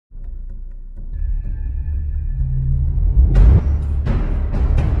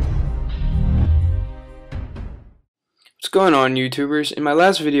going on, YouTubers? In my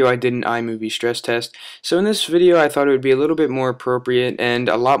last video I did an iMovie stress test, so in this video I thought it would be a little bit more appropriate and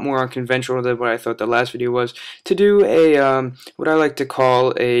a lot more unconventional than what I thought the last video was, to do a what I like to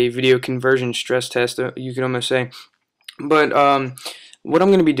call a video conversion stress test, you could almost say. But what I'm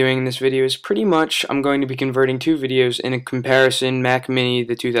going to be doing in this video is pretty much I'm going to be converting two videos in a comparison: Mac Mini,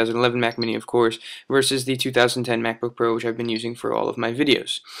 the 2011 Mac Mini of course, versus the 2010 MacBook Pro, which I've been using for all of my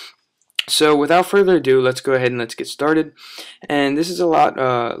videos. So without further ado, let's go ahead and let's get started. And this is a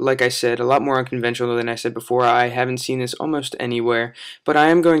lot, like I said, a lot more unconventional than I said before. I haven't seen this almost anywhere, but I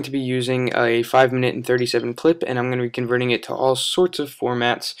am going to be using a 5-minute and 37 clip, and I'm going to be converting it to all sorts of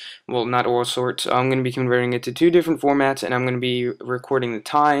formats. Well, not all sorts. I'm going to be converting it to two different formats, and I'm going to be recording the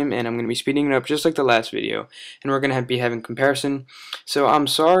time, and I'm going to be speeding it up just like the last video, and we're going to be having comparison. So I'm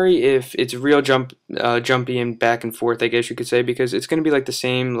sorry if it's real jumpy and back and forth, I guess you could say, because it's going to be like the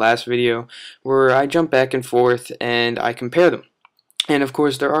same last video where I jump back and forth and I compare them. And of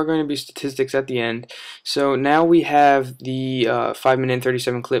course there are going to be statistics at the end. So now we have the 5-minute and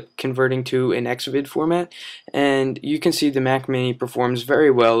 37 clip converting to an XVID format, and you can see the Mac Mini performs very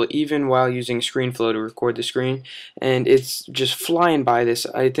well even while using ScreenFlow to record the screen, and it's just flying by this.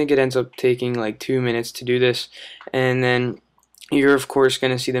 I think it ends up taking like 2 minutes to do this, and then you're of course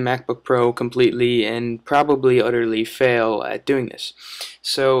going to see the MacBook Pro completely and probably utterly fail at doing this.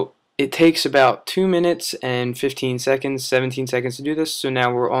 So it takes about 2 minutes and 15 seconds, 17 seconds to do this. So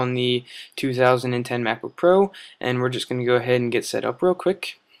now we're on the 2010 MacBook Pro, and we're just going to go ahead and get set up real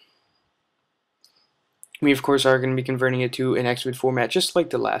quick. We of course are going to be converting it to an XVID format just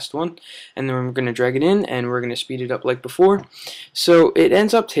like the last one, and then we're going to drag it in and we're going to speed it up like before. So it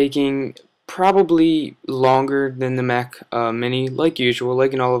ends up taking probably longer than the Mac Mini, like usual,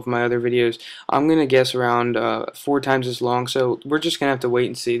 like in all of my other videos. I'm gonna guess around 4 times as long, so we're just gonna have to wait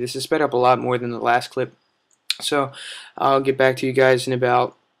and see. This is sped up a lot more than the last clip, so I'll get back to you guys in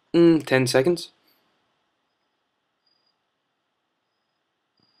about 10 seconds.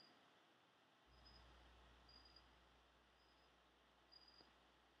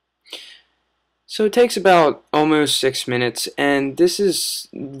 So it takes about almost 6 minutes, and this is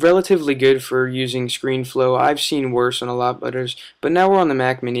relatively good for using ScreenFlow. I've seen worse on a lot of others, but now we're on the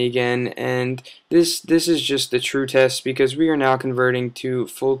Mac Mini again, and this is just the true test because we are now converting to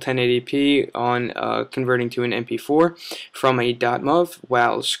full 1080p on converting to an MP4 from a .mov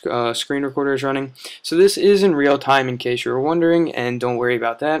while screen recorder is running. So this is in real time in case you were wondering, and don't worry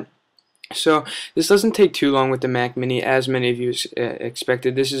about that. So this doesn't take too long with the Mac Mini, as many of you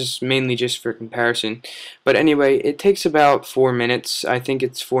expected. This is mainly just for comparison. But anyway, it takes about 4 minutes. I think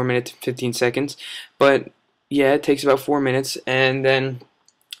it's 4 minutes and 15 seconds. But yeah, it takes about 4 minutes, and then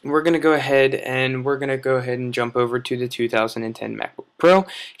we're going to go ahead and jump over to the 2010 MacBook Pro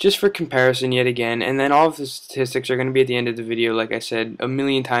just for comparison yet again, and then all of the statistics are going to be at the end of the video. Like I said a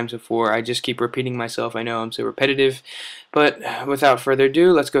million times before, I just keep repeating myself. I know I'm so repetitive, but without further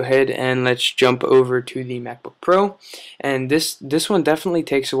ado, let's go ahead and let's jump over to the MacBook Pro. And this one definitely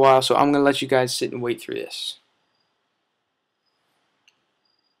takes a while, so I'm going to let you guys sit and wait through this.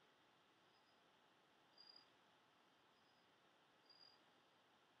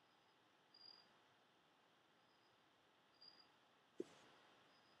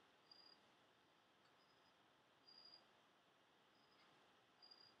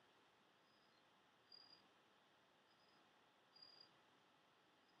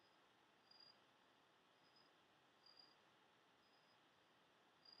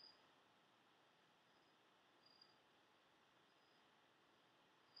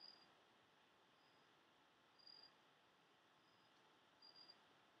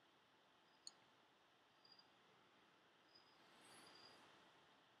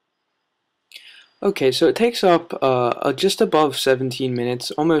 Okay, so it takes up just above 17 minutes,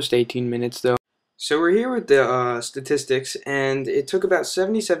 almost 18 minutes though. So we're here with the statistics, and it took about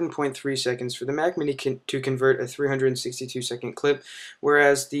 77.3 seconds for the Mac Mini to convert a 362-second clip,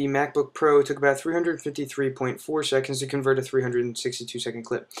 whereas the MacBook Pro took about 353.4 seconds to convert a 362-second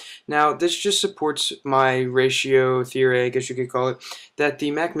clip. Now, this just supports my ratio theory, I guess you could call it, that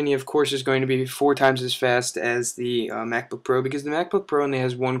the Mac Mini, of course, is going to be 4 times as fast as the MacBook Pro, because the MacBook Pro only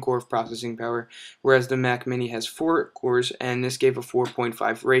has 1 core of processing power, whereas the Mac Mini has 4 cores, and this gave a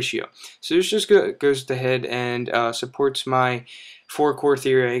 4.5 ratio. So this just goes ahead and supports my 4-core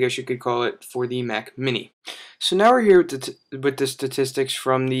theory, I guess you could call it, for the Mac Mini. So now we're here with the statistics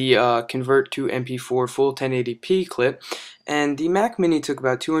from the convert to MP4 full 1080p clip, and the Mac Mini took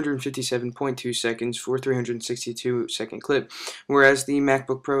about 257.2 seconds for a 362-second clip, whereas the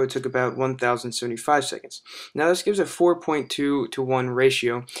MacBook Pro took about 1,075 seconds. Now this gives a 4.2 to 1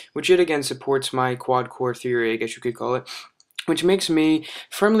 ratio, which yet again supports my quad-core theory, I guess you could call it, which makes me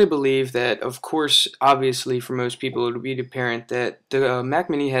firmly believe that, of course, obviously for most people it would be apparent that the Mac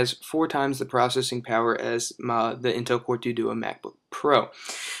Mini has 4 times the processing power as the Intel Core 2 Duo MacBook Pro.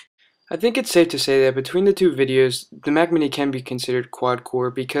 I think it's safe to say that between the two videos, the Mac Mini can be considered quad-core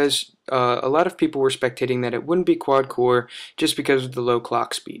because a lot of people were speculating that it wouldn't be quad-core just because of the low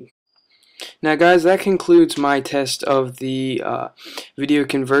clock speed. Now guys, that concludes my test of the video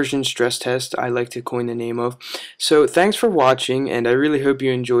conversion stress test, I like to coin the name of. So thanks for watching, and I really hope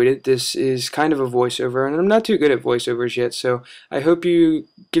you enjoyed it. This is kind of a voiceover, and I'm not too good at voiceovers yet, so I hope you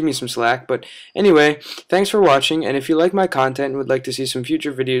give me some slack. But anyway, thanks for watching, and if you like my content and would like to see some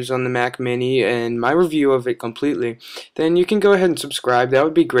future videos on the Mac Mini and my review of it completely, then you can go ahead and subscribe. That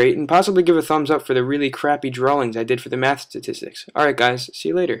would be great, and possibly give a thumbs up for the really crappy drawings I did for the math statistics. Alright guys, see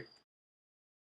you later.